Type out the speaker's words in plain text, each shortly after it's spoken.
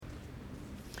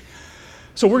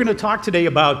So we're going to talk today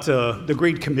about the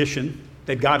Great Commission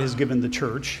that God has given the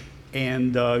church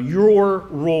and your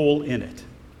role in it,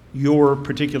 your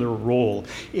particular role.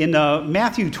 In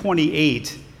Matthew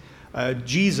 28,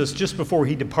 Jesus, just before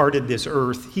he departed this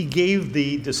earth, he gave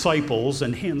the disciples,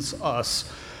 and hence us,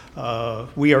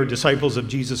 we are disciples of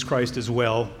Jesus Christ as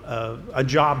well, a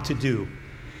job to do.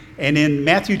 And in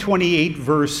Matthew 28,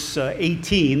 verse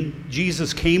 18,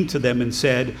 Jesus came to them and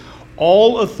said,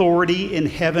 "All authority in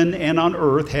heaven and on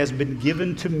earth has been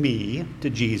given to me,"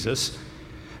 to Jesus.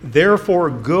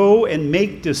 "Therefore go and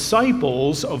make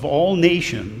disciples of all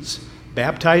nations,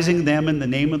 baptizing them in the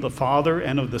name of the Father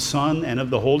and of the Son and of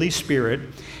the Holy Spirit,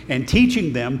 and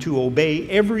teaching them to obey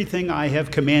everything I have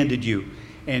commanded you.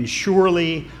 And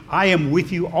surely I am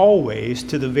with you always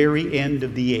to the very end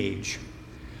of the age."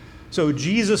 So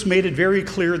Jesus made it very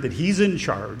clear that he's in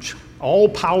charge. All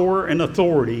power and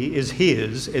authority is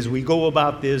his as we go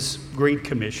about this Great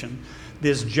Commission,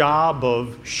 this job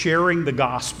of sharing the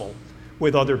gospel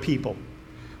with other people.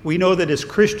 We know that as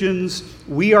Christians,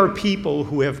 we are people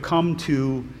who have come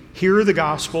to hear the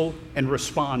gospel and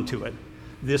respond to it.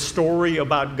 This story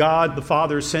about God the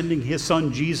Father sending his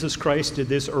Son Jesus Christ to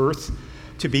this earth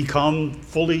to become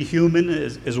fully human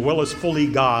as well as fully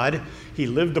God. He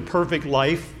lived a perfect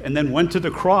life and then went to the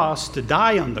cross to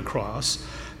die on the cross,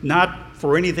 not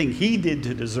for anything he did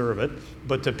to deserve it,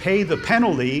 but to pay the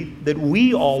penalty that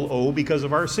we all owe because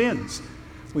of our sins.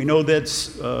 We know that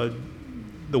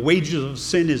the wages of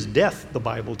sin is death, the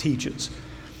Bible teaches.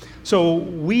 So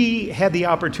we had the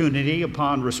opportunity,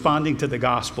 upon responding to the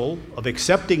gospel, of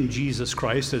accepting Jesus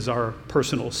Christ as our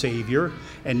personal Savior.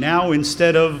 And now,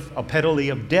 instead of a penalty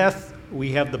of death,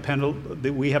 we have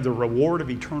the reward of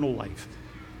eternal life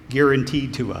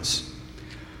guaranteed to us.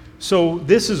 So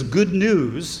this is good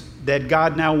news that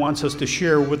God now wants us to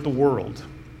share with the world.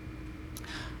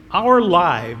 Our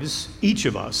lives, each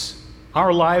of us,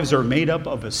 our lives are made up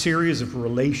of a series of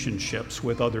relationships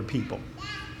with other people.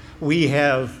 We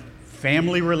have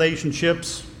family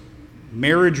relationships,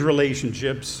 marriage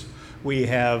relationships, we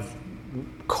have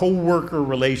co-worker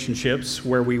relationships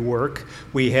where we work,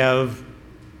 we have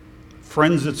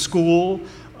friends at school,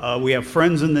 we have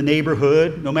friends in the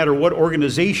neighborhood. No matter what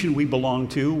organization we belong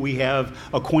to, we have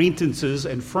acquaintances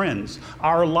and friends.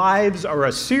 Our lives are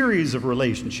a series of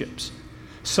relationships.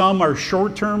 Some are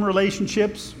short-term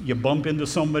relationships. You bump into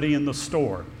somebody in the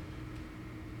store.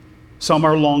 Some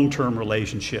are long-term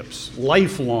relationships,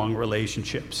 lifelong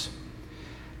relationships.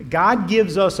 God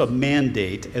gives us a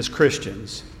mandate as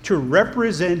Christians to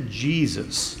represent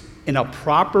Jesus in a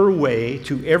proper way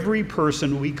to every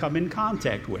person we come in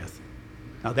contact with.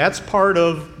 Now that's part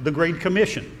of the Great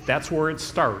Commission. That's where it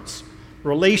starts.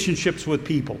 Relationships with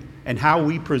people and how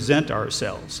we present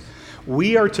ourselves.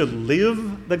 We are to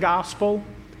live the gospel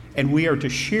and we are to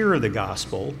share the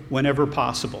gospel whenever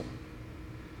possible.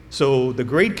 So the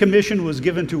Great Commission was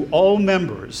given to all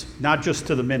members, not just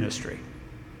to the ministry.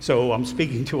 So I'm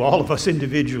speaking to all of us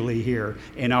individually here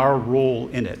in our role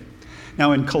in it.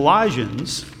 Now in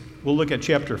Colossians, we'll look at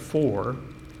chapter 4,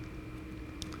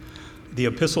 the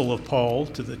epistle of Paul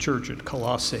to the church at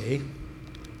Colossae.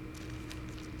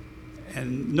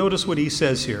 And notice what he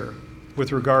says here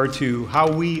with regard to how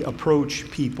we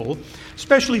approach people,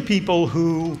 especially people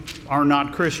who are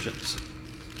not Christians.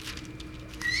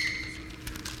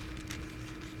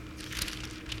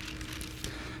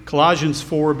 Colossians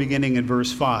 4, beginning in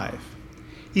verse 5.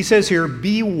 He says here,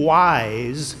 "Be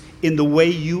wise in the way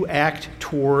you act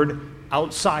toward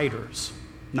outsiders,"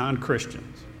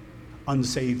 non-Christians,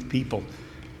 unsaved people,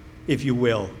 if you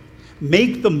will.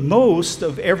 "Make the most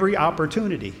of every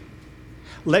opportunity.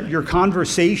 Let your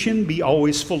conversation be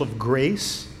always full of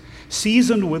grace,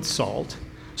 seasoned with salt,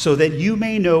 so that you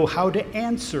may know how to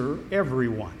answer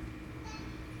everyone."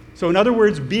 So in other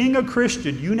words, being a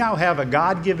Christian, you now have a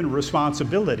God-given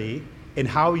responsibility in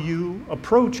how you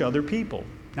approach other people.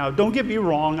 Now, don't get me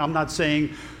wrong. I'm not saying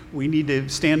we need to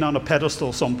stand on a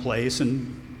pedestal someplace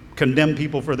and condemn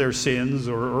people for their sins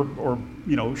or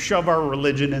shove our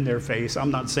religion in their face. I'm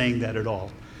not saying that at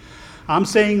all. I'm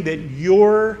saying that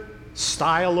your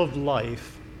style of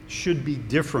life should be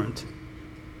different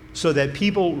so that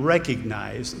people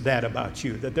recognize that about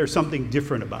you, that there's something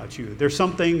different about you. There's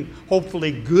something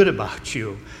hopefully good about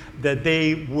you that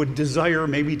they would desire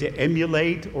maybe to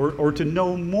emulate or to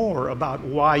know more about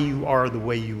why you are the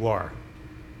way you are.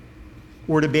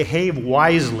 Or to behave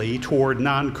wisely toward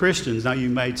non-Christians. Now you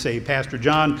might say, "Pastor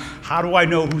John, how do I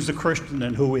know who's a Christian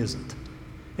and who isn't?"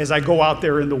 As I go out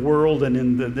there in the world and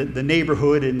in the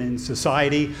neighborhood and in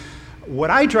society,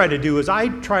 what I try to do is I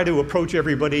try to approach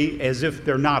everybody as if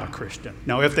they're not a Christian.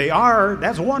 Now, if they are,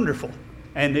 that's wonderful.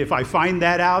 And if I find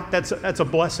that out, that's a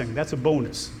blessing. That's a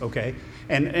bonus, okay?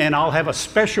 And I'll have a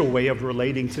special way of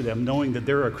relating to them, knowing that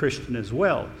they're a Christian as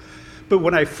well. But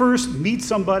when I first meet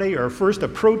somebody or first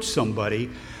approach somebody,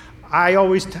 I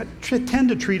always tend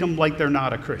to treat them like they're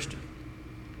not a Christian.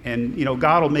 And,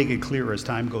 God will make it clear as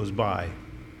time goes by.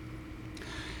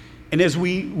 And as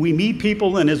we meet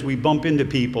people and as we bump into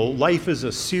people, life is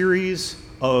a series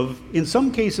of, in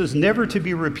some cases, never to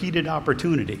be repeated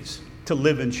opportunities to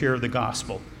live and share the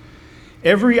gospel.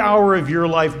 Every hour of your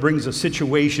life brings a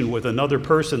situation with another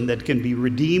person that can be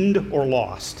redeemed or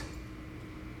lost.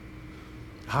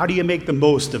 How do you make the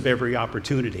most of every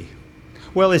opportunity?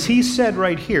 Well, as he said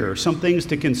right here, some things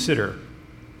to consider.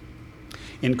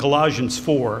 In Colossians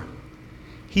 4,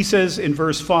 he says in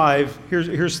verse 5,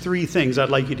 here's 3 things I'd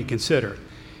like you to consider.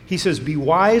 He says, be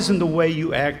wise in the way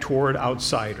you act toward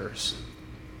outsiders.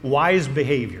 Wise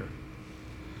behavior.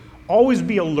 Always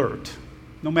be alert,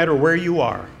 no matter where you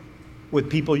are, with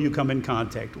people you come in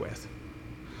contact with.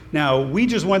 Now, we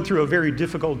just went through a very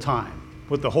difficult time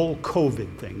with the whole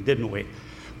COVID thing, didn't we?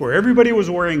 Where everybody was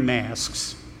wearing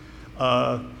masks.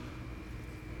 I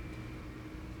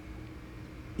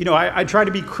try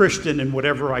to be Christian in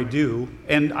whatever I do,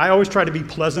 and I always try to be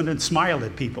pleasant and smile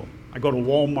at people. I go to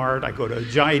Walmart, I go to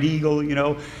Giant Eagle,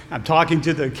 I'm talking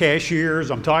to the cashiers,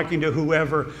 I'm talking to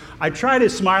whoever. I try to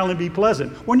smile and be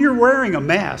pleasant. When you're wearing a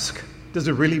mask, does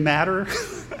it really matter?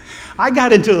 I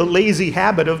got into the lazy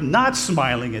habit of not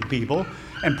smiling at people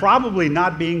and probably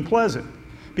not being pleasant.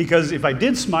 Because if I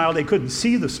did smile, they couldn't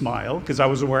see the smile because I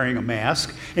was wearing a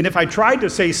mask. And if I tried to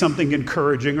say something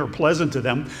encouraging or pleasant to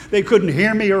them, they couldn't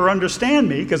hear me or understand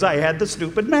me because I had the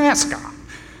stupid mask on.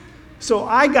 So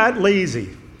I got lazy,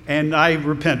 and I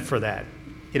repent for that.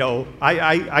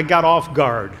 I got off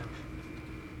guard.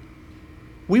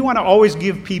 We want to always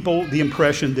give people the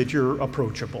impression that you're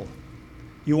approachable.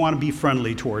 You want to be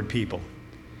friendly toward people.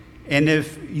 And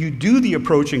if you do the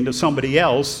approaching to somebody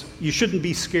else, you shouldn't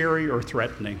be scary or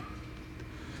threatening.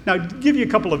 Now, to give you a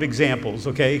couple of examples,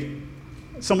 okay?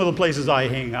 Some of the places I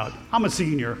hang out. I'm a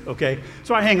senior, okay?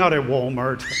 So I hang out at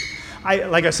Walmart.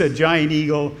 Like I said, Giant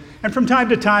Eagle. And from time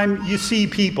to time, you see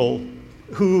people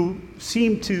who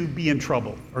seem to be in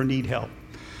trouble or need help.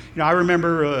 I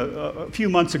remember a few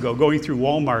months ago going through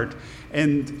Walmart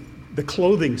and the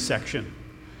clothing section.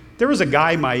 There was a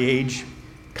guy my age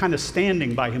kind of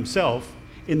standing by himself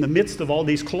in the midst of all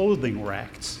these clothing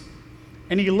racks.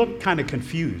 And he looked kind of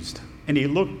confused, and he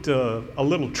looked a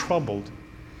little troubled.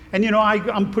 And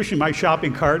I'm pushing my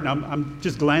shopping cart, and I'm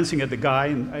just glancing at the guy,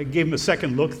 and I gave him a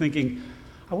second look thinking,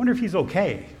 I wonder if he's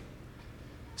okay.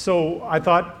 So I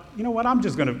thought, you know what, I'm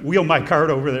just going to wheel my cart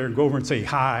over there and go over and say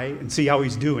hi and see how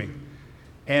he's doing.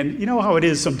 And you know how it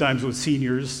is sometimes with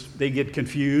seniors, they get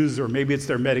confused, or maybe it's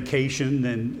their medication,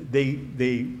 and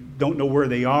they don't know where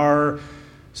they are.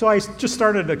 So I just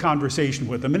started a conversation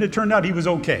with him, and it turned out he was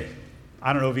okay.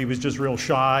 I don't know if he was just real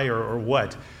shy or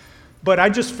what, but I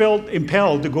just felt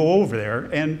impelled to go over there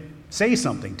and say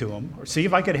something to him or see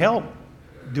if I could help,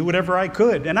 do whatever I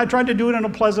could. And I tried to do it in a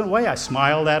pleasant way. I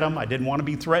smiled at him. I didn't want to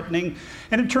be threatening,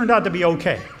 and it turned out to be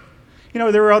okay.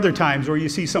 There are other times where you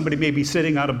see somebody maybe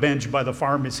sitting on a bench by the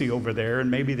pharmacy over there, and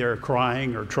maybe they're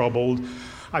crying or troubled.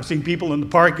 I've seen people in the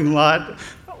parking lot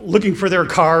looking for their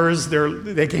cars.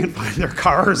 They can't find their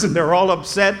cars, and they're all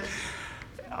upset.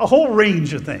 A whole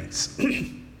range of things.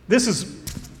 This is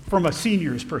from a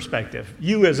senior's perspective.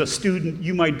 You as a student,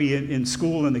 you might be in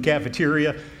school in the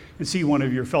cafeteria and see one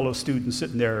of your fellow students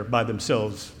sitting there by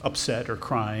themselves, upset or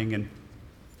crying. And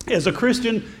as a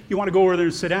Christian, you want to go over there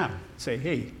and sit down. Say,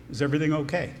 hey, is everything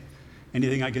okay?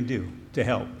 Anything I can do to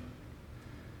help?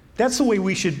 That's the way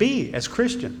we should be as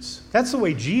Christians. That's the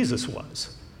way Jesus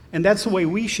was. And that's the way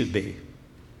we should be.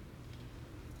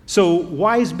 So,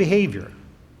 wise behavior.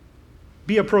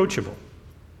 Be approachable.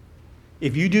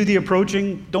 If you do the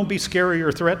approaching, don't be scary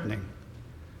or threatening.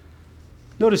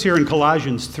 Notice here in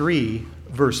Colossians 3,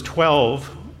 verse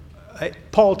 12,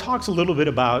 Paul talks a little bit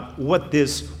about what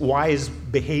this wise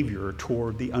behavior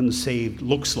toward the unsaved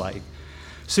looks like.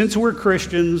 Since we're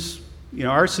Christians,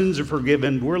 our sins are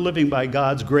forgiven, we're living by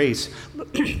God's grace,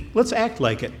 let's act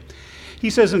like it. He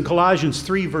says in Colossians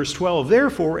 3, verse 12,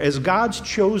 therefore, as God's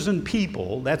chosen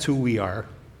people, that's who we are,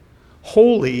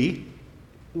 holy,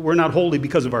 we're not holy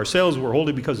because of ourselves, we're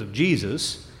holy because of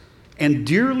Jesus, and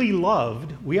dearly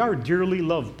loved, we are dearly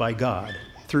loved by God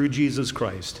through Jesus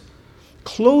Christ.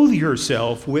 Clothe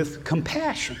yourself with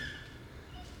compassion.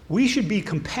 We should be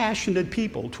compassionate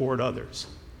people toward others.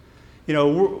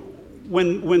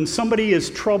 When somebody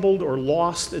is troubled or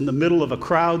lost in the middle of a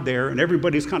crowd there and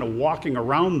everybody's kind of walking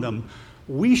around them,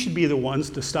 we should be the ones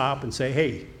to stop and say,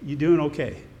 hey, you doing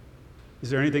okay? Is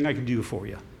there anything I can do for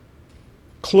you?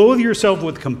 Clothe yourself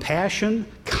with compassion,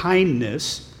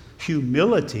 kindness,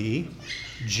 humility,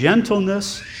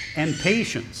 gentleness, and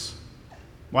patience.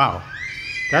 Wow.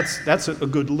 That's a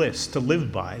good list to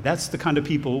live by. That's the kind of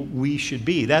people we should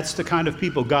be. That's the kind of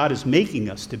people God is making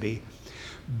us to be.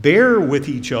 Bear with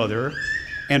each other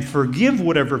and forgive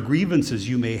whatever grievances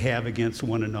you may have against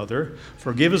one another.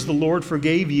 Forgive as the Lord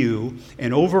forgave you.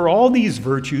 And over all these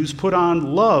virtues, put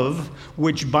on love,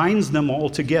 which binds them all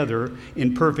together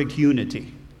in perfect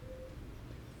unity.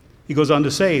 He goes on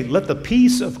to say, let the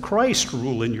peace of Christ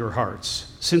rule in your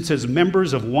hearts, since as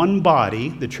members of one body,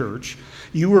 the church,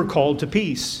 you are called to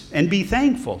peace, and be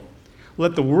thankful.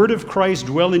 Let the word of Christ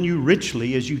dwell in you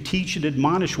richly as you teach and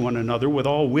admonish one another with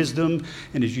all wisdom,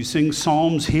 and as you sing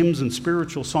psalms, hymns, and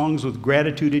spiritual songs with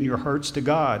gratitude in your hearts to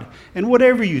God. And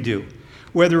whatever you do,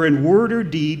 whether in word or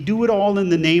deed, do it all in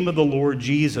the name of the Lord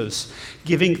Jesus,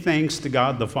 giving thanks to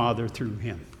God the Father through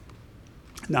him.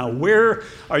 Now, where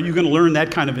are you going to learn that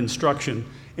kind of instruction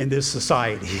in this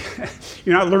society?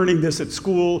 You're not learning this at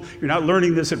school. You're not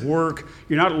learning this at work.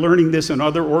 You're not learning this in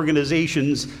other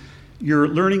organizations. You're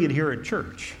learning it here at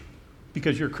church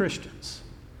because you're Christians.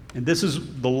 And this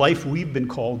is the life we've been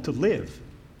called to live,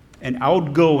 an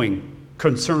outgoing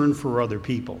concern for other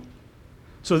people.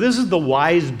 So this is the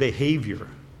wise behavior.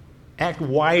 Act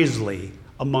wisely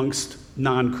amongst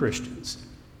non-Christians.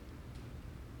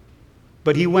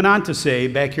 But he went on to say,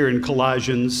 back here in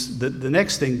Colossians, the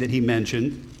next thing that he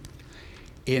mentioned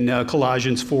in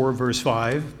Colossians 4, verse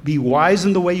 5, be wise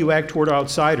in the way you act toward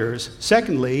outsiders.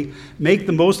 Secondly, make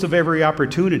the most of every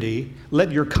opportunity.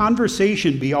 Let your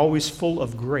conversation be always full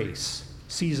of grace,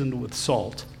 seasoned with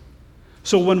salt.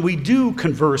 So when we do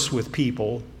converse with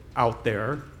people out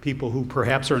there, people who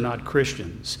perhaps are not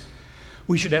Christians,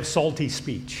 we should have salty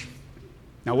speech.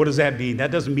 Now, what does that mean? That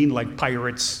doesn't mean like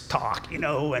pirates talk,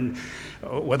 and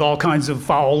with all kinds of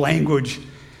foul language.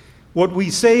 What we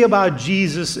say about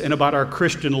Jesus and about our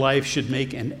Christian life should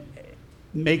make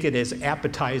it as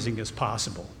appetizing as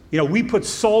possible. We put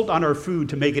salt on our food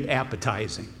to make it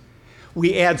appetizing.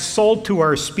 We add salt to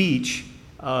our speech.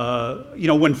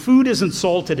 When food isn't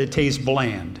salted, it tastes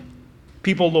bland.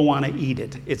 People don't want to eat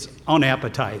it. It's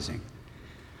unappetizing.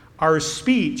 Our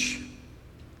speech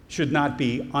should not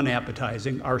be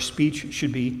unappetizing. Our speech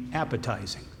should be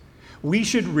appetizing. We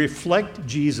should reflect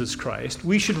Jesus Christ.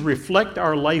 We should reflect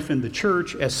our life in the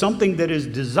church as something that is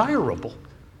desirable.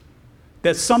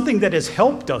 That's something that has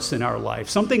helped us in our life,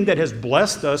 something that has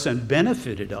blessed us and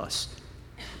benefited us.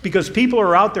 Because people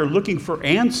are out there looking for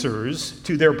answers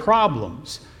to their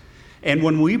problems. And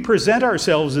when we present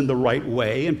ourselves in the right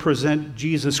way and present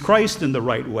Jesus Christ in the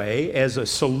right way as a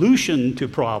solution to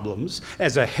problems,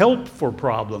 as a help for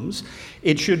problems,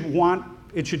 it should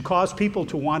cause people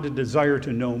to want a desire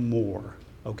to know more,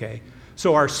 okay?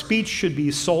 So our speech should be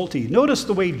salty. Notice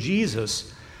the way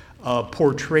Jesus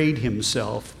portrayed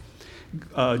himself.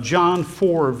 John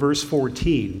 4, verse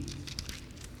 14.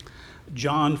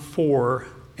 John 4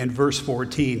 and verse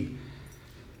 14.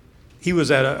 He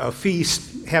was at a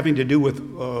feast having to do with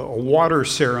a water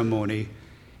ceremony.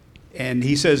 And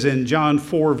he says in John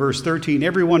 4, verse 13,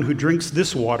 everyone who drinks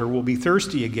this water will be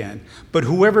thirsty again. But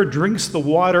whoever drinks the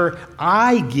water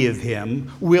I give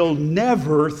him will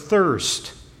never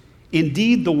thirst.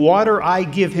 Indeed, the water I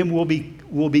give him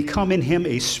will become in him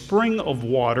a spring of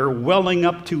water welling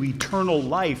up to eternal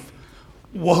life.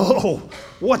 Whoa,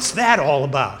 what's that all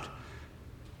about?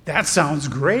 That sounds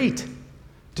great.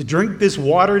 To drink this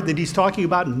water that he's talking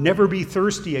about and never be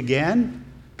thirsty again?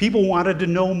 People wanted to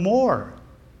know more.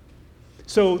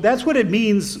 So that's what it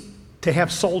means to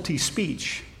have salty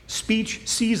speech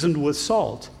seasoned with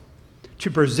salt.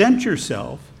 To present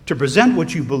yourself, to present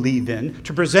what you believe in,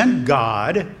 to present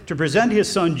God, to present his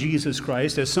son Jesus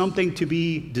Christ as something to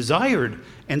be desired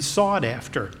and sought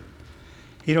after.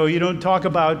 You don't talk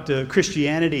about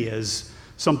Christianity as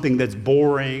something that's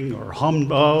boring or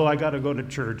I got to go to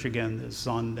church again this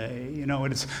Sunday.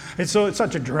 It's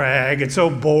such a drag. It's so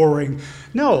boring.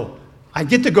 No, I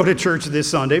get to go to church this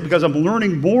Sunday because I'm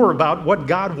learning more about what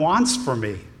God wants for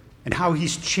me and how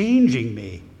he's changing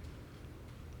me.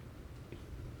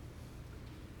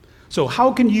 So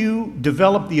how can you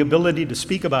develop the ability to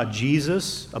speak about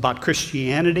Jesus, about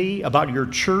Christianity, about your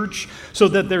church, so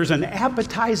that there's an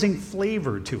appetizing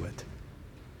flavor to it?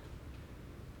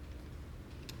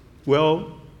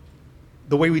 Well,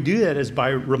 the way we do that is by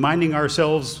reminding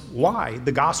ourselves why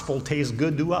the gospel tastes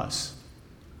good to us.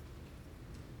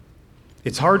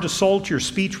 It's hard to salt your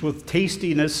speech with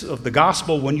tastiness of the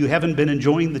gospel when you haven't been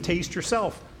enjoying the taste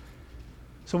yourself.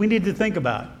 So we need to think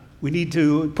about, we need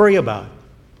to pray about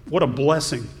what a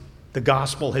blessing the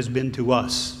gospel has been to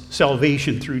us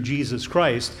salvation through Jesus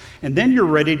Christ, and then you're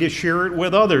ready to share it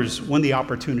with others when the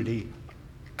opportunity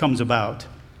comes about.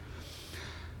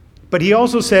 But he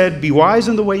also said, be wise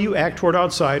in the way you act toward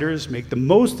outsiders, make the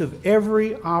most of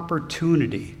every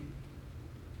opportunity.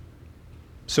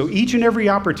 So each and every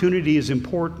opportunity is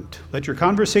important. Let your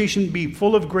conversation be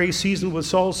full of grace, seasoned with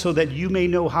salt, so that you may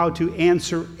know how to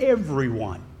answer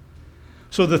everyone.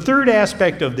 So the third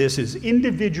aspect of this is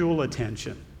individual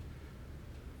attention.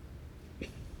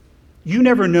 You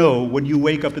never know when you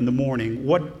wake up in the morning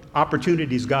what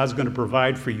opportunities God's going to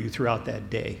provide for you throughout that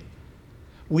day.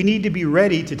 We need to be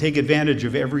ready to take advantage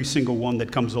of every single one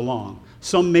that comes along.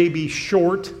 Some may be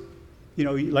short.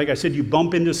 Like I said, you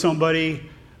bump into somebody,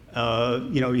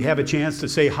 you have a chance to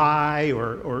say hi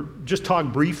or just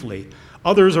talk briefly.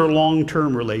 Others are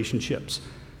long-term relationships.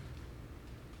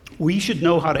 We should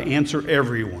know how to answer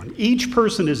everyone. Each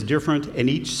person is different and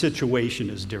each situation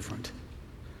is different.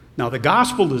 Now, the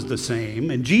gospel is the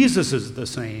same and Jesus is the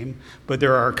same, but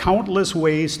there are countless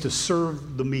ways to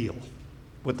serve the meal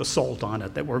with the salt on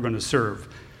it that we're going to serve.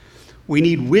 We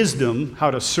need wisdom how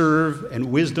to serve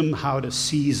and wisdom how to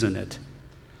season it.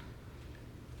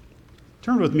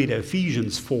 Turn with me to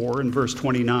Ephesians 4 and verse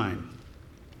 29.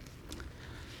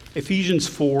 Ephesians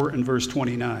 4 and verse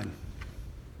 29.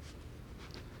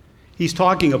 He's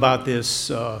talking about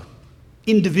this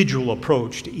individual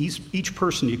approach to each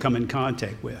person you come in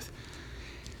contact with.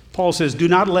 Paul says, do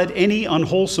not let any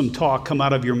unwholesome talk come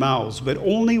out of your mouths, but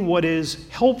only what is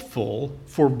helpful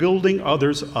for building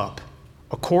others up,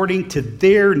 according to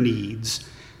their needs,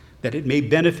 that it may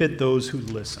benefit those who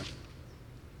listen.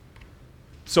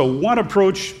 So one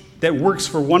approach that works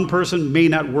for one person may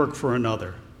not work for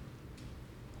another.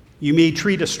 You may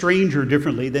treat a stranger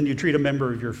differently than you treat a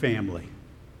member of your family.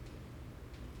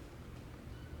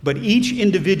 But each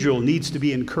individual needs to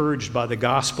be encouraged by the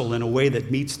gospel in a way that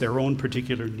meets their own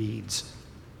particular needs.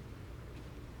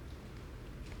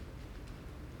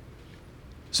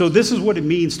 So this is what it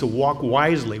means to walk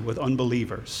wisely with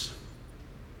unbelievers.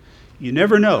 You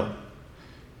never know.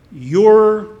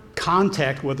 Your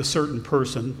contact with a certain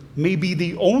person may be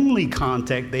the only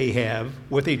contact they have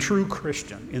with a true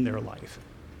Christian in their life.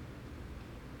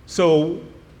 So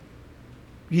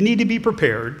you need to be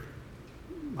prepared.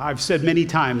 I've said many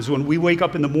times, when we wake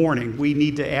up in the morning, we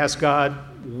need to ask God,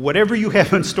 whatever you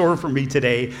have in store for me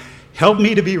today, help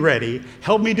me to be ready,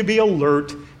 help me to be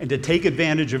alert, and to take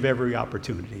advantage of every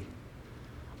opportunity.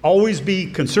 Always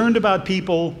be concerned about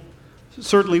people.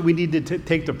 Certainly we need to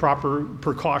take the proper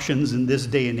precautions in this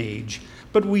day and age,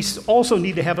 but we also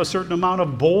need to have a certain amount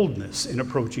of boldness in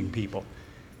approaching people.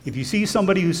 If you see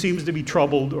somebody who seems to be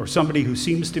troubled or somebody who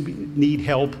seems to need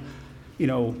help,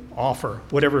 offer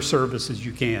whatever services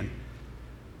you can.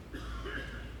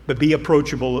 But be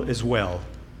approachable as well.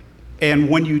 And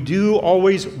when you do,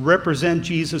 always represent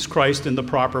Jesus Christ in the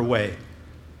proper way,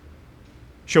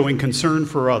 showing concern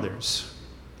for others.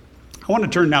 I want to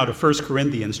turn now to 1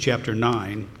 Corinthians chapter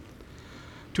 9,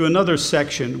 to another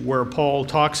section where Paul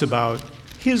talks about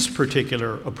his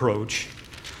particular approach.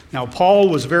 Now, Paul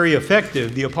was very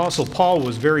effective. The Apostle Paul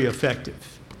was very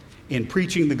effective in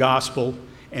preaching the gospel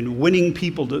and winning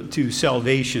people to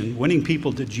salvation, winning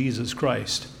people to Jesus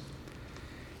Christ.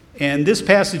 And this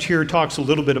passage here talks a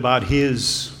little bit about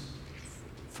his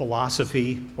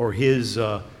philosophy or his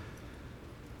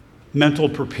mental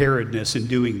preparedness in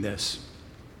doing this.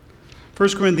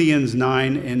 1 Corinthians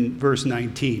 9 and verse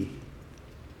 19.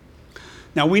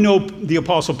 Now we know the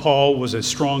Apostle Paul was a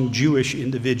strong Jewish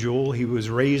individual. He was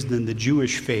raised in the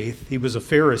Jewish faith. He was a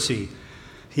Pharisee.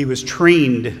 He was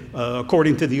trained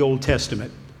according to the Old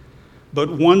Testament. But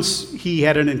once he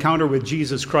had an encounter with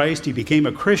Jesus Christ, he became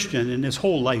a Christian, and his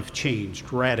whole life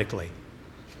changed radically.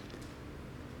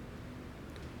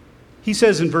 He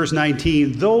says in verse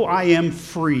 19, though I am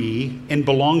free and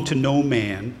belong to no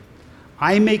man,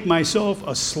 I make myself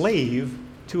a slave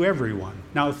to everyone.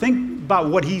 Now think about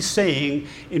what he's saying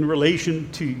in relation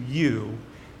to you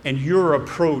and your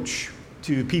approach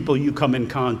to people you come in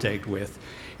contact with.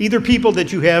 Either people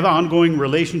that you have ongoing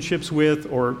relationships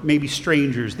with or maybe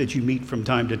strangers that you meet from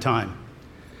time to time.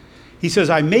 He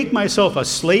says, I make myself a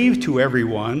slave to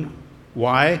everyone.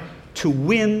 Why? To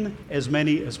win as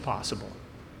many as possible.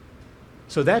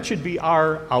 So that should be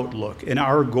our outlook and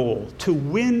our goal, to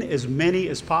win as many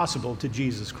as possible to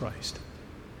Jesus Christ.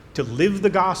 To live the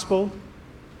gospel,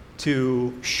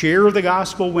 to share the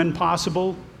gospel when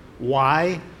possible.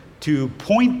 Why? To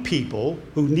point people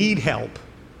who need help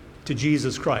to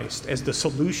Jesus Christ as the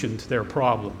solution to their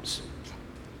problems.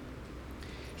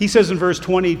 He says in verse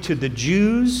 20, to the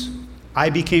Jews,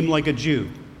 I became like a Jew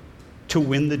to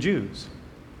win the Jews.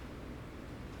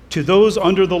 To those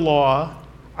under the law,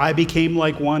 I became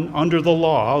like one under the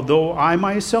law, though I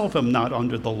myself am not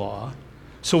under the law,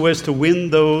 so as to win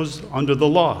those under the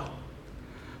law.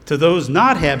 To those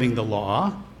not having the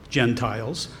law,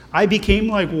 Gentiles, I became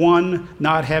like one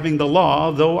not having the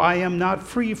law, though I am not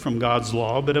free from God's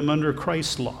law, but am under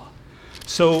Christ's law,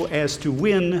 so as to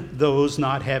win those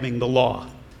not having the law.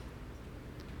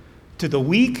 To the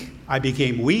weak, I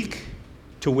became weak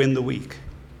to win the weak.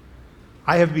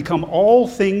 I have become all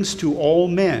things to all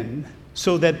men,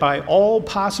 so that by all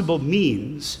possible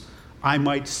means I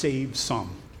might save some.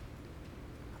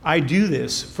 I do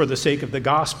this for the sake of the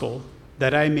gospel,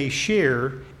 that I may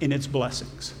share in its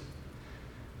blessings.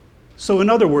 So in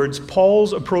other words,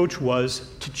 Paul's approach was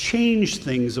to change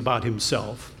things about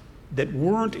himself that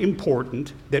weren't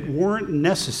important, that weren't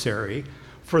necessary,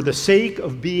 for the sake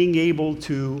of being able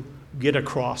to get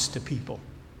across to people,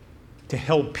 to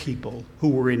help people who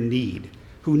were in need,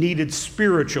 who needed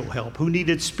spiritual help, who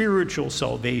needed spiritual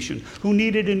salvation, who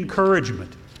needed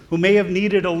encouragement, who may have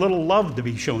needed a little love to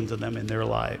be shown to them in their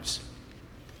lives.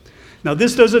 Now,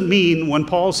 this doesn't mean, when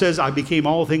Paul says, I became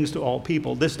all things to all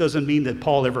people, this doesn't mean that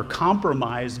Paul ever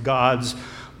compromised God's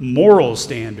moral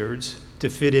standards to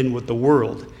fit in with the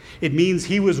world. It means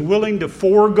he was willing to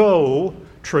forego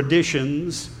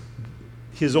traditions,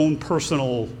 his own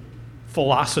personal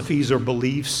philosophies or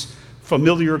beliefs,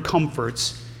 familiar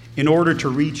comforts, in order to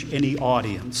reach any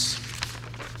audience.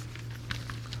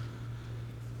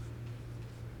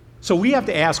 So we have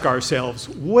to ask ourselves,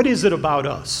 what is it about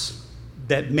us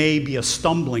that may be a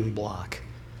stumbling block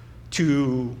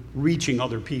to reaching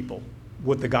other people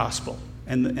with the gospel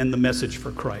and the message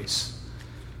for Christ?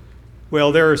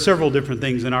 Well, there are several different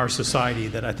things in our society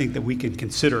that I think that we can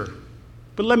consider.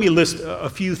 But let me list a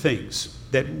few things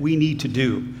that we need to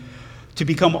do to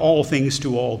become all things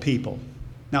to all people.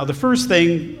 Now, the first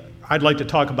thing I'd like to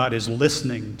talk about is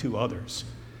listening to others.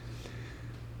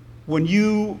 When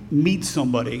you meet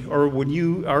somebody or when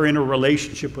you are in a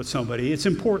relationship with somebody, it's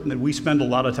important that we spend a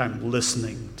lot of time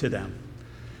listening to them.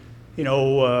 You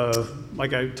know,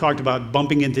 like I talked about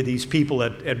bumping into these people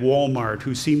at Walmart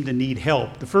who seem to need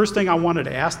help. The first thing I wanted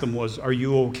to ask them was, are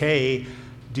you okay?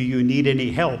 Do you need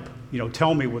any help? You know,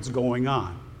 tell me what's going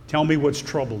on. Tell me what's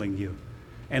troubling you.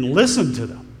 And listen to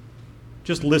them.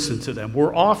 Just listen to them.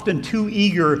 We're often too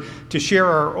eager to share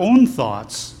our own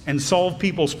thoughts and solve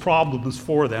people's problems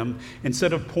for them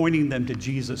instead of pointing them to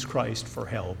Jesus Christ for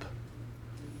help.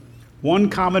 One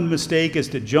common mistake is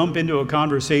to jump into a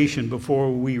conversation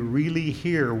before we really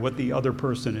hear what the other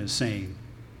person is saying.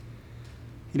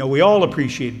 You know, we all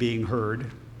appreciate being heard.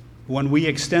 When we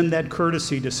extend that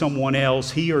courtesy to someone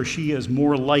else, he or she is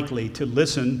more likely to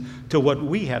listen to what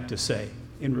we have to say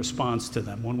in response to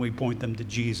them when we point them to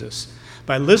Jesus.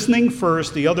 By listening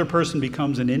first, the other person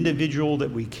becomes an individual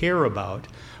that we care about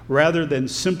rather than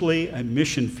simply a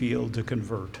mission field to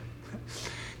convert.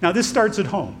 Now, this starts at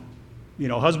home. You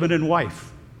know, husband and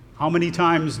wife. How many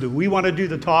times do we want to do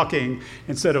the talking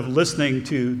instead of listening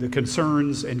to the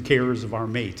concerns and cares of our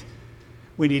mate?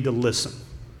 We need to listen.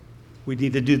 We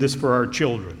need to do this for our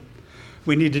children.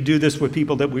 We need to do this with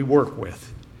people that we work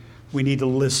with. We need to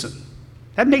listen.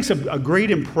 That makes a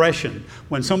great impression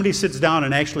when somebody sits down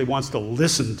and actually wants to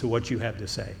listen to what you have to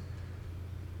say.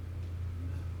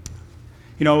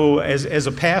 You know, as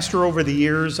a pastor over the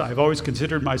years, I've always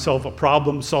considered myself a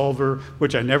problem solver,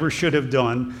 which I never should have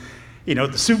done. You know,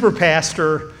 the super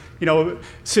pastor, you know,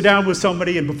 sit down with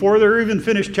somebody and before they're even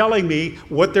finished telling me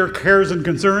what their cares and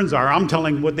concerns are, I'm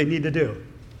telling them what they need to do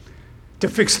to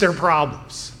fix their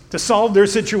problems, to solve their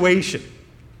situation.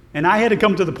 And I had to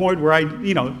come to the point where I,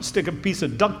 you know, stick a piece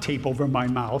of duct tape over my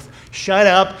mouth, shut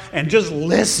up, and just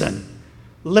listen.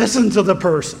 Listen to the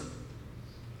person.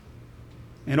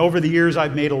 And over the years,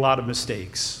 I've made a lot of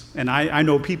mistakes. And I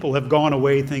know people have gone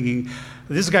away thinking,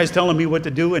 this guy's telling me what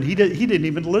to do, and he didn't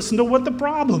even listen to what the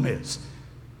problem is.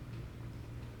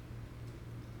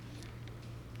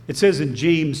 It says in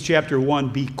James chapter 1,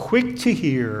 be quick to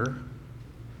hear,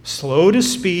 slow to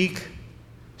speak,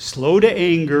 slow to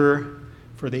anger,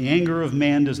 for the anger of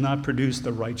man does not produce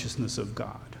the righteousness of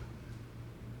God.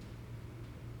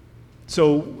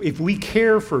 So if we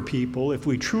care for people, if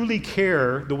we truly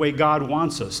care the way God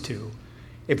wants us to,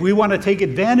 if we want to take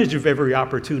advantage of every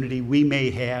opportunity we may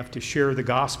have to share the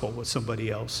gospel with somebody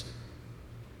else,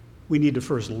 we need to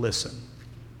first listen.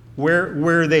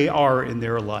 Where they are in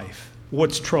their life,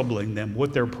 what's troubling them,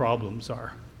 what their problems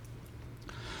are.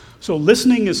 So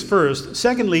listening is first.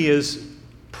 Secondly is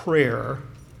prayer.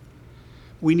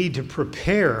 We need to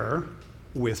prepare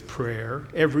with prayer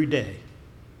every day.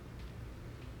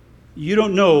 You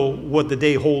don't know what the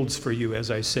day holds for you,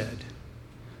 as I said.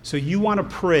 So you want to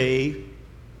pray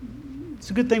It's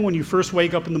a good thing when you first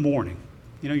wake up in the morning.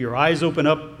 Your eyes open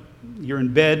up, you're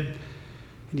in bed,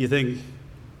 and you think,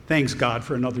 thanks God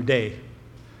for another day.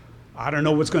 I don't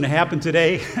know what's going to happen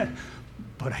today,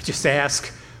 but I just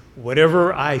ask,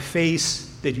 whatever I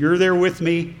face, that you're there with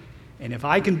me, and if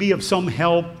I can be of some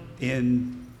help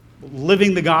in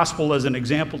living the gospel as an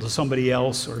example to somebody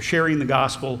else or sharing the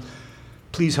gospel,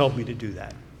 please help me to do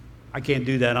that. I can't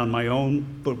do that on my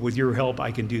own, but with your help,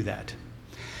 I can do that.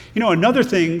 Another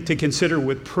thing to consider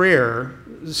with prayer,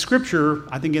 Scripture,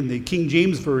 I think in the King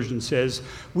James Version, says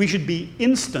we should be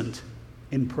instant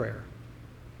in prayer.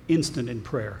 Instant in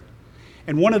prayer.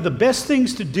 And one of the best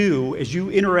things to do as you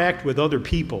interact with other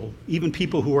people, even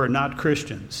people who are not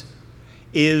Christians,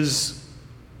 is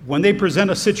when they present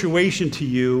a situation to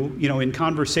you, in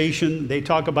conversation, they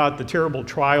talk about the terrible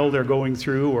trial they're going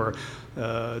through or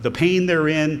the pain they're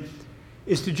in,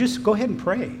 is to just go ahead and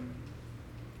pray.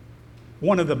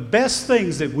 One of the best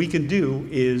things that we can do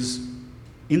is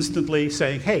instantly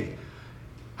say, hey,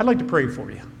 I'd like to pray for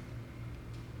you.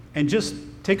 And just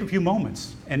take a few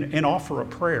moments and offer a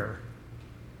prayer.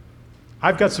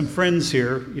 I've got some friends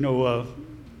here,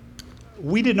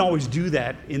 we didn't always do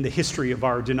that in the history of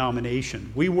our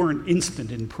denomination. We weren't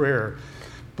instant in prayer.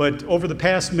 But over the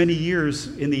past many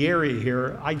years in the area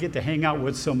here, I get to hang out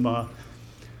with some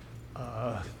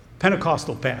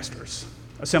Pentecostal pastors,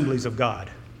 Assemblies of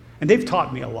God. And they've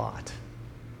taught me a lot.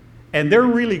 And they're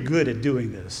really good at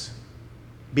doing this,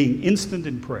 being instant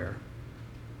in prayer.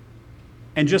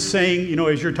 And just saying,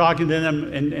 as you're talking to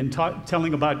them and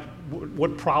telling about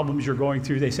what problems you're going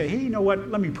through, they say, hey, you know what,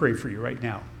 let me pray for you right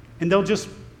now. And they'll just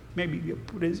maybe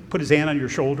put his hand on your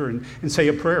shoulder and say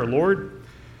a prayer. Lord,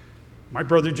 my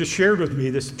brother just shared with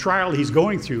me this trial he's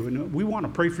going through, and we want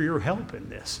to pray for your help in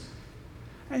this.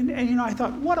 And I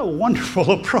thought, what a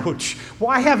wonderful approach.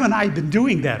 Why haven't I been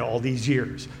doing that all these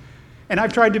years? And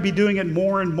I've tried to be doing it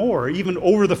more and more, even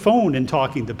over the phone and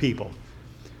talking to people.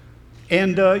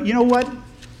 And you know what?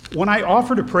 When I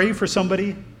offer to pray for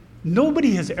somebody,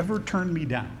 nobody has ever turned me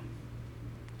down.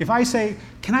 If I say,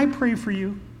 can I pray for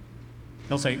you?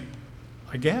 They'll say,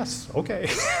 I guess, okay.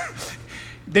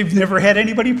 They've never had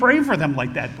anybody pray for them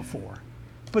like that before.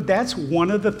 But that's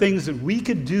one of the things that we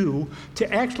could do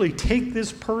to actually take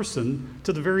this person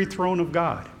to the very throne of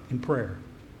God in prayer.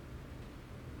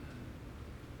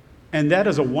 And that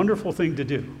is a wonderful thing to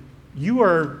do. You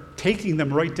are taking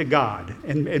them right to God.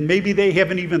 And maybe they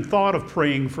haven't even thought of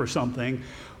praying for something,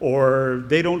 or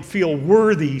they don't feel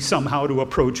worthy somehow to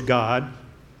approach God.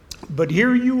 But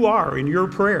here you are in your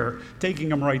prayer, taking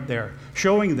them right there,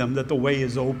 showing them that the way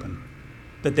is open,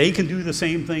 that they can do the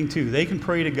same thing too. They can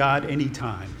pray to God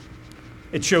anytime.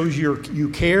 It shows you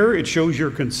care, it shows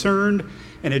you're concerned,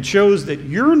 and it shows that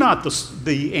you're not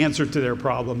the answer to their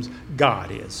problems,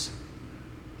 God is.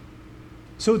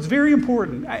 So it's very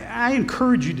important. I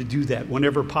encourage you to do that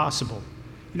whenever possible.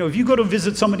 If you go to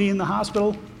visit somebody in the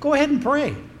hospital, go ahead and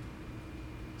pray.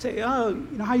 Say,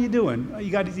 how you doing? You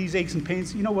got these aches and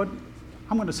pains? You know what?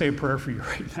 I'm going to say a prayer for you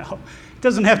right now. It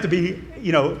doesn't have to be,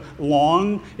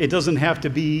 long. It doesn't have to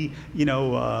be,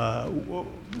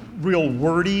 real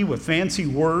wordy with fancy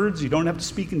words. You don't have to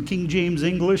speak in King James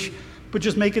English, but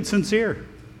just make it sincere.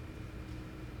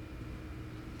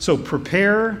 So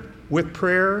prepare with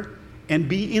prayer and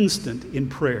be instant in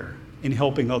prayer in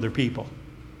helping other people.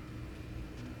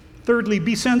 Thirdly,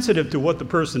 be sensitive to what the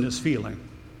person is feeling.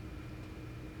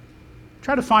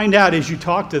 Try to find out as you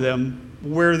talk to them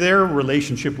where their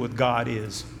relationship with God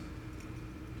is.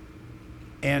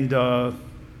 And,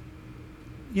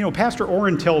 Pastor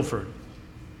Orrin Telford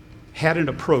had an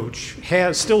approach,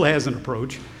 still has an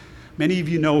approach. Many of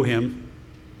you know him.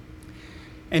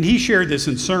 And he shared this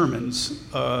in sermons.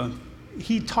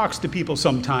 He talks to people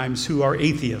sometimes who are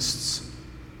atheists.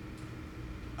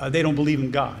 They don't believe in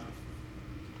God.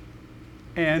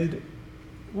 And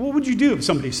what would you do if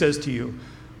somebody says to you,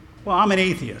 well, I'm an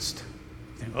atheist?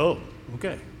 And, oh,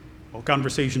 okay. Well,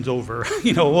 conversation's over.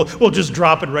 We'll just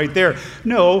drop it right there.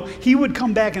 No, he would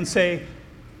come back and say,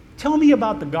 tell me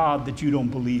about the God that you don't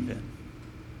believe in.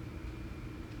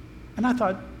 And I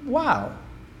thought, wow,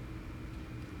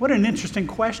 what an interesting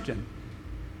question.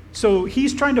 So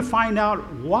he's trying to find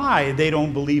out why they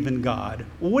don't believe in God.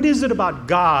 What is it about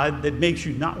God that makes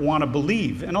you not want to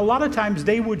believe? And a lot of times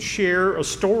they would share a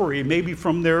story, maybe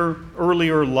from their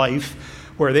earlier life,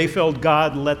 where they felt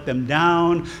God let them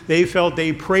down. They felt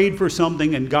they prayed for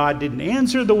something and God didn't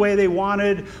answer the way they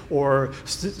wanted, or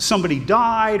somebody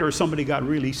died, or somebody got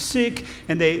really sick,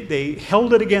 and they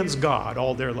held it against God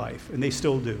all their life, and they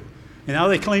still do. And now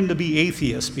they claim to be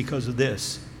atheists because of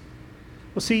this.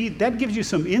 Well, see, that gives you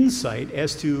some insight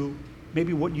as to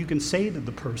maybe what you can say to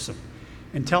the person.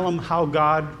 and tell them how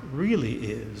God really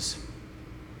is.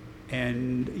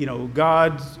 And,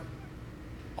 God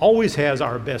always has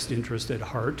our best interest at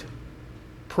heart.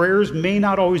 Prayers may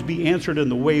not always be answered in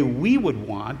the way we would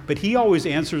want, but he always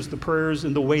answers the prayers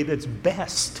in the way that's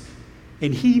best.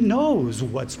 And he knows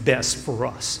what's best for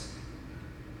us.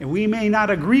 And we may not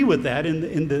agree with that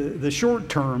in the short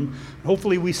term.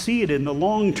 Hopefully we see it in the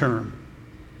long term.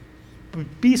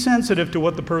 But be sensitive to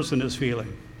what the person is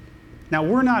feeling. Now,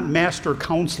 we're not master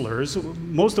counselors.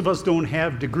 Most of us don't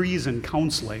have degrees in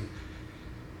counseling.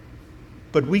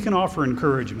 But we can offer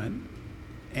encouragement,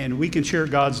 and we can share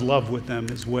God's love with them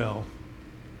as well.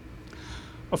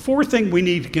 A fourth thing we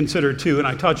need to consider too, and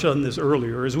I touched on this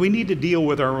earlier, is we need to deal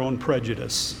with our own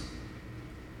prejudice.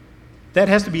 That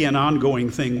has to be an ongoing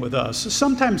thing with us.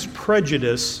 Sometimes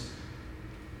prejudice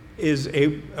is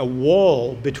a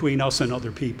wall between us and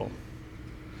other people,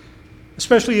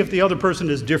 especially if the other person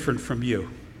is different from you.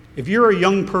 If you're a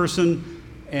young person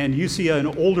and you see an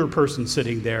older person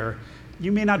sitting there,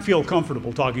 you may not feel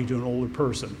comfortable talking to an older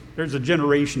person. There's a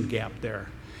generation gap there.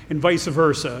 And vice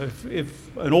versa.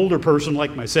 If an older person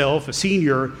like myself, a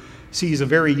senior, sees a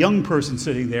very young person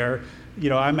sitting there,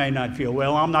 I may not feel,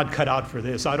 well, I'm not cut out for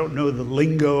this. I don't know the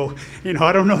lingo.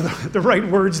 I don't know the right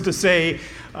words to say.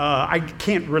 I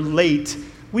can't relate.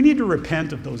 We need to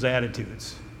repent of those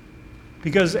attitudes.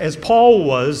 Because as Paul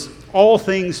was, all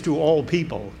things to all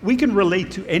people, we can relate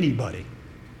to anybody.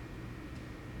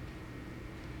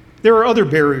 There are other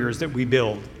barriers that we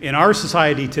build. In our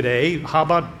society today, how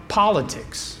about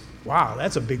politics? Wow,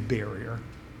 that's a big barrier.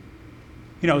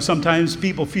 Sometimes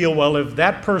people feel, well, if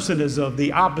that person is of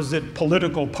the opposite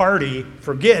political party,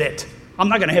 forget it. I'm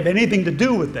not going to have anything to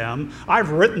do with them.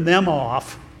 I've written them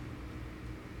off.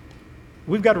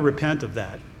 We've got to repent of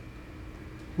that.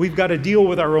 We've got to deal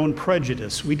with our own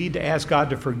prejudice. We need to ask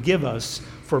God to forgive us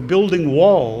for building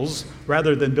walls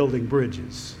rather than building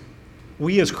bridges.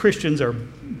 We as Christians are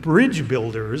bridge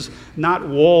builders, not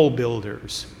wall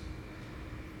builders.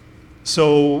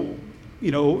 So,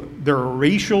 there are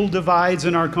racial divides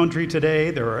in our country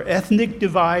today. There are ethnic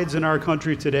divides in our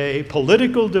country today,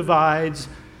 political divides,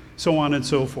 so on and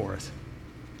so forth.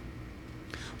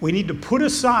 We need to put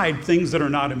aside things that are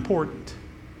not important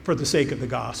for the sake of the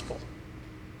gospel.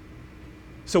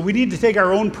 So we need to take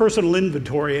our own personal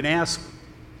inventory and ask,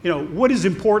 what is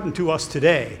important to us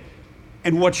today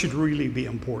and what should really be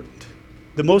important?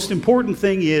 The most important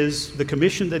thing is the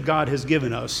commission that God has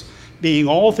given us, being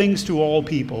all things to all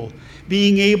people,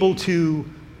 being able to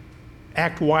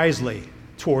act wisely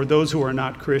toward those who are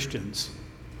not Christians,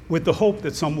 with the hope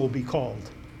that some will be called.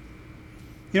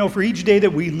 For each day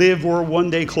that we live, we're one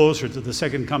day closer to the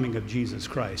second coming of Jesus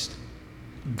Christ.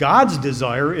 God's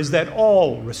desire is that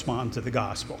all respond to the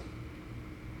gospel.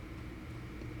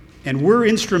 And we're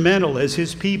instrumental as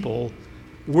his people.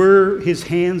 We're his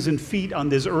hands and feet on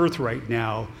this earth right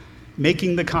now,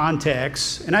 making the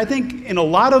contacts. And I think in a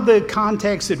lot of the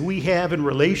contacts that we have in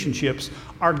relationships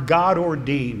are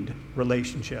God-ordained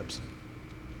relationships.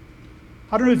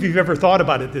 I don't know if you've ever thought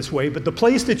about it this way, but the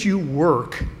place that you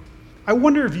work, I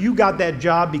wonder if you got that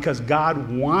job because God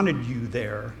wanted you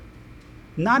there.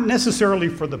 Not necessarily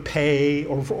for the pay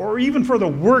or even for the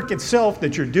work itself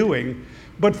that you're doing,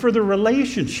 but for the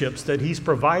relationships that he's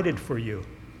provided for you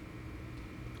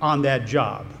on that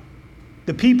job.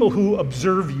 The people who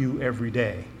observe you every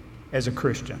day as a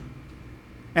Christian.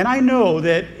 And I know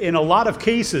that in a lot of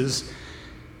cases,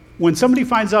 when somebody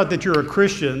finds out that you're a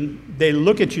Christian, they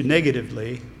look at you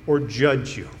negatively or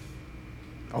judge you.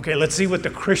 Okay, let's see what the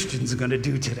Christian's going to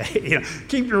do today.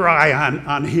 Keep your eye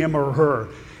on him or her.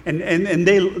 And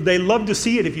they love to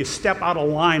see it if you step out of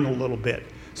line a little bit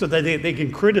so that they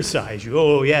can criticize you.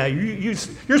 Oh, yeah, you're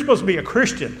supposed to be a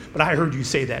Christian, but I heard you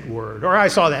say that word, or I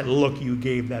saw that look you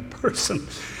gave that person.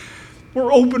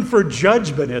 We're open for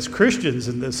judgment as Christians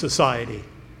in this society.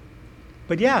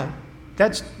 But yeah,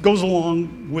 that goes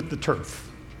along with the turf.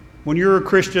 When you're a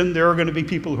Christian, there are going to be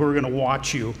people who are going to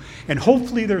watch you, and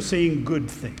hopefully they're seeing good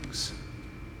things.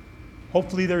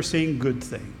 Hopefully they're seeing good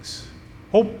things.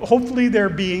 Hopefully they're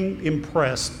being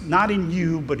impressed, not in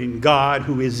you, but in God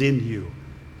who is in you.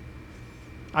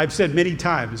 I've said many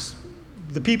times,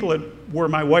 the people where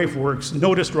my wife works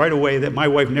noticed right away that my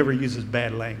wife never uses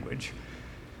bad language,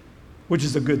 which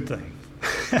is a good thing.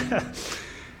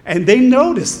 And they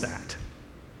notice that.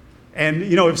 And,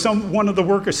 if one of the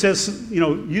workers says,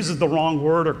 uses the wrong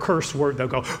word or curse word, they'll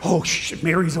go, oh,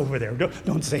 Mary's over there.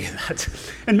 Don't say that.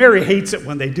 And Mary hates it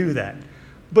when they do that.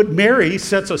 But Mary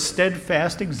sets a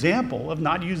steadfast example of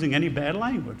not using any bad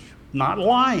language, not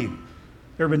lying.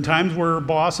 There have been times where her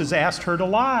boss has asked her to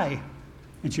lie,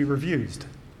 and she refused.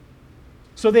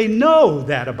 So they know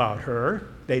that about her,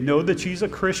 They know that she's a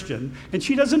Christian, and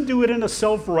she doesn't do it in a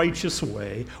self-righteous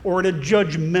way or in a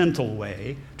judgmental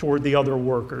way toward the other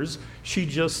workers. She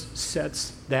just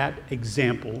sets that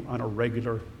example on a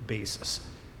regular basis.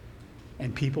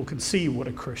 And people can see what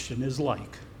a Christian is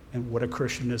like and what a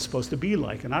Christian is supposed to be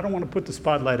like. And I don't want to put the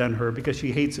spotlight on her because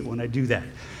she hates it when I do that.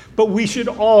 But we should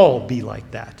all be like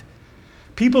that.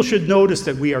 People should notice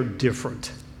that we are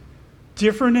different.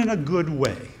 Different in a good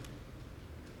way.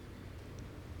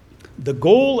 The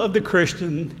goal of the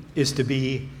Christian is to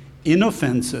be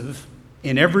inoffensive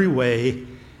in every way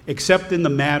except in the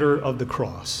matter of the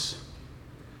cross.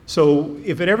 So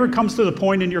if it ever comes to the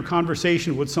point in your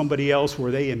conversation with somebody else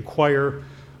where they inquire,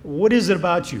 what is it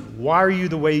about you? Why are you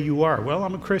the way you are? Well,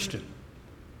 I'm a Christian.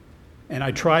 And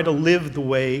I try to live the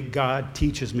way God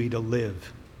teaches me to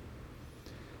live.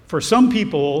 For some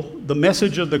people, the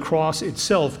message of the cross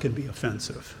itself can be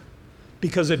offensive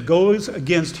because it goes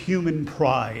against human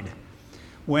pride.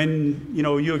 When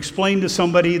you explain to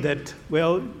somebody that,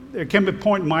 well, there came a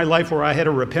point in my life where I had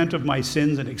to repent of my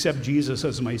sins and accept Jesus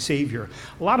as my Savior.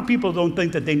 A lot of people don't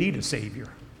think that they need a Savior.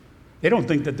 They don't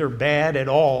think that they're bad at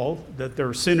all, that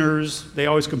they're sinners. They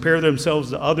always compare themselves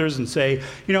to others and say,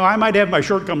 I might have my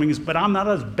shortcomings, but I'm not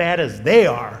as bad as they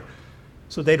are.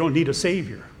 So they don't need a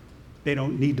Savior. They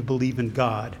don't need to believe in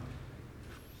God.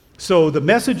 So the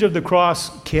message of the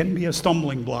cross can be a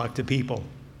stumbling block to people.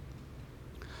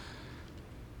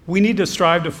 We need to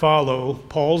strive to follow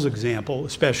Paul's example,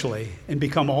 especially, and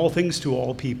become all things to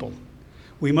all people.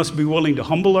 We must be willing to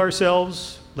humble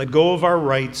ourselves, let go of our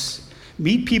rights,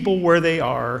 meet people where they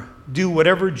are, do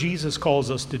whatever Jesus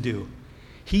calls us to do.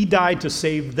 He died to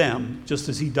save them, just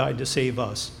as he died to save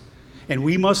us. And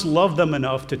we must love them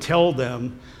enough to tell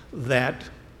them that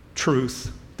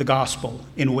truth, the gospel,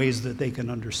 in ways that they can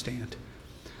understand.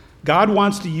 God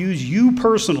wants to use you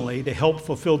personally to help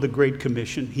fulfill the Great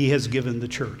Commission he has given the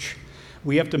church.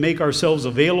 We have to make ourselves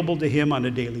available to him on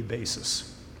a daily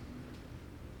basis.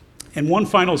 And one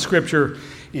final scripture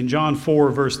in John 4,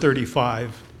 verse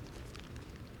 35.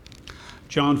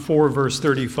 John 4, verse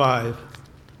 35.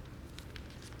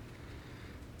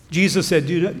 Jesus said,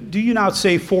 do you not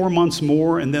say 4 months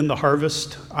more and then the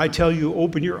harvest? I tell you,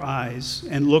 open your eyes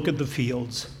and look at the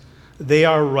fields. They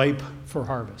are ripe for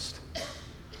harvest.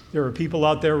 There are people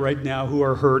out there right now who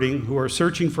are hurting, who are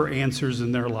searching for answers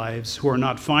in their lives, who are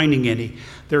not finding any.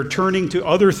 They're turning to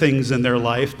other things in their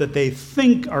life that they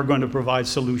think are going to provide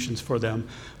solutions for them,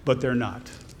 but they're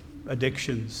not.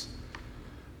 Addictions,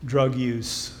 drug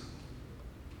use,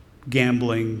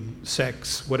 gambling,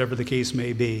 sex, whatever the case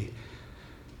may be.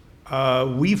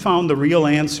 We found the real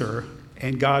answer,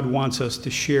 and God wants us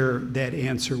to share that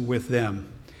answer with them.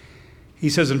 He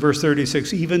says in verse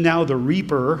 36, even now the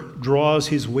reaper draws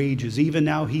his wages. Even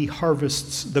now he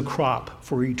harvests the crop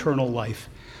for eternal life,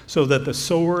 so that the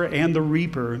sower and the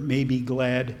reaper may be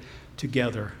glad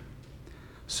together.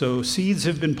 So seeds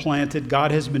have been planted. God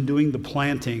has been doing the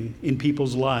planting in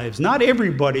people's lives. Not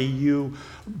everybody you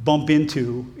bump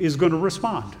into is going to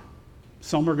respond.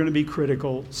 Some are going to be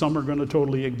critical. Some are going to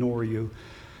totally ignore you.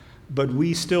 But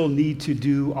we still need to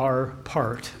do our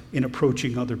part in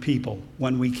approaching other people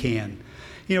when we can.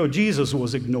 Jesus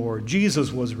was ignored.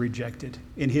 Jesus was rejected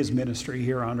in his ministry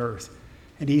here on earth.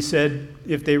 And he said,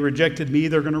 if they rejected me,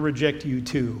 they're going to reject you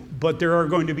too. But there are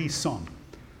going to be some.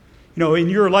 In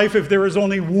your life, if there is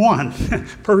only one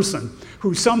person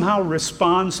who somehow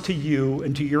responds to you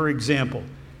and to your example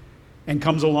and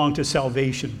comes along to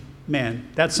salvation, man,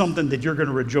 that's something that you're going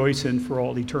to rejoice in for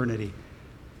all eternity.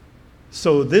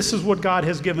 So this is what God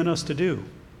has given us to do.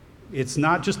 It's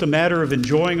not just a matter of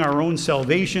enjoying our own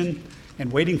salvation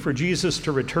and waiting for Jesus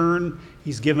to return.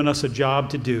 He's given us a job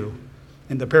to do.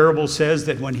 And the parable says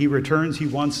that when he returns, he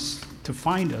wants to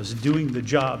find us doing the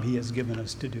job he has given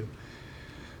us to do.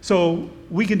 So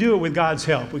we can do it with God's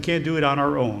help. We can't do it on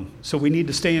our own. So we need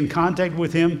to stay in contact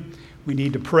with him. We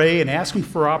need to pray and ask him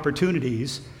for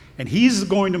opportunities. And he's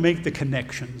going to make the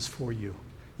connections for you.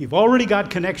 You've already got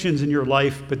connections in your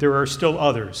life, but there are still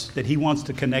others that he wants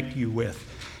to connect you with.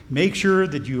 Make sure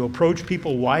that you approach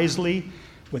people wisely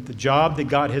with the job that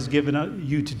God has given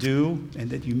you to do, and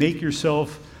that you make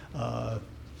yourself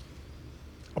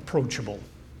approachable.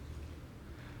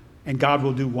 And God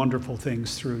will do wonderful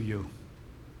things through you.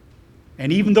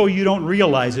 And even though you don't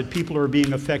realize it, people are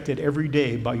being affected every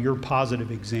day by your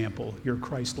positive example, your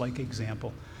Christ-like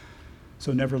example.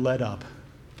 So never let up.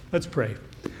 Let's pray.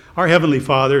 Our Heavenly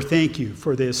Father, thank you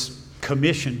for this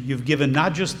commission you've given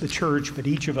not just the church, but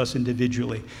each of us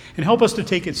individually. And help us to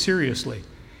take it seriously.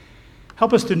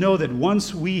 Help us to know that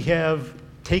once we have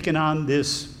taken on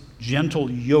this gentle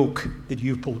yoke that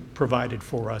you've provided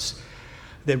for us,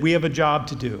 that we have a job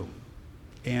to do.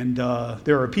 And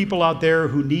there are people out there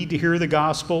who need to hear the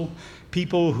gospel,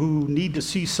 people who need to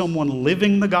see someone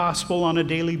living the gospel on a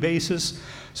daily basis.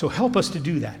 So help us to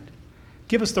do that.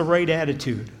 Give us the right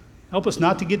attitude. Help us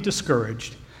not to get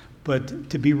discouraged, but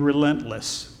to be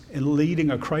relentless in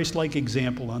leading a Christ-like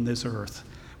example on this earth.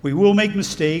 We will make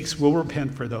mistakes. We'll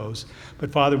repent for those.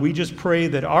 But Father, we just pray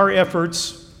that our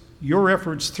efforts, your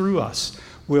efforts through us,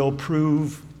 will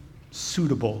prove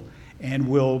suitable and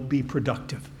will be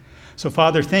productive. So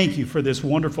Father, thank you for this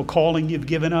wonderful calling you've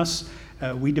given us.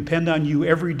 We depend on you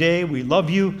every day. We love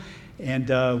you.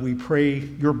 And we pray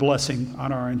your blessing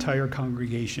on our entire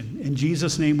congregation. In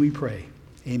Jesus' name we pray.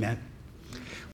 Amen.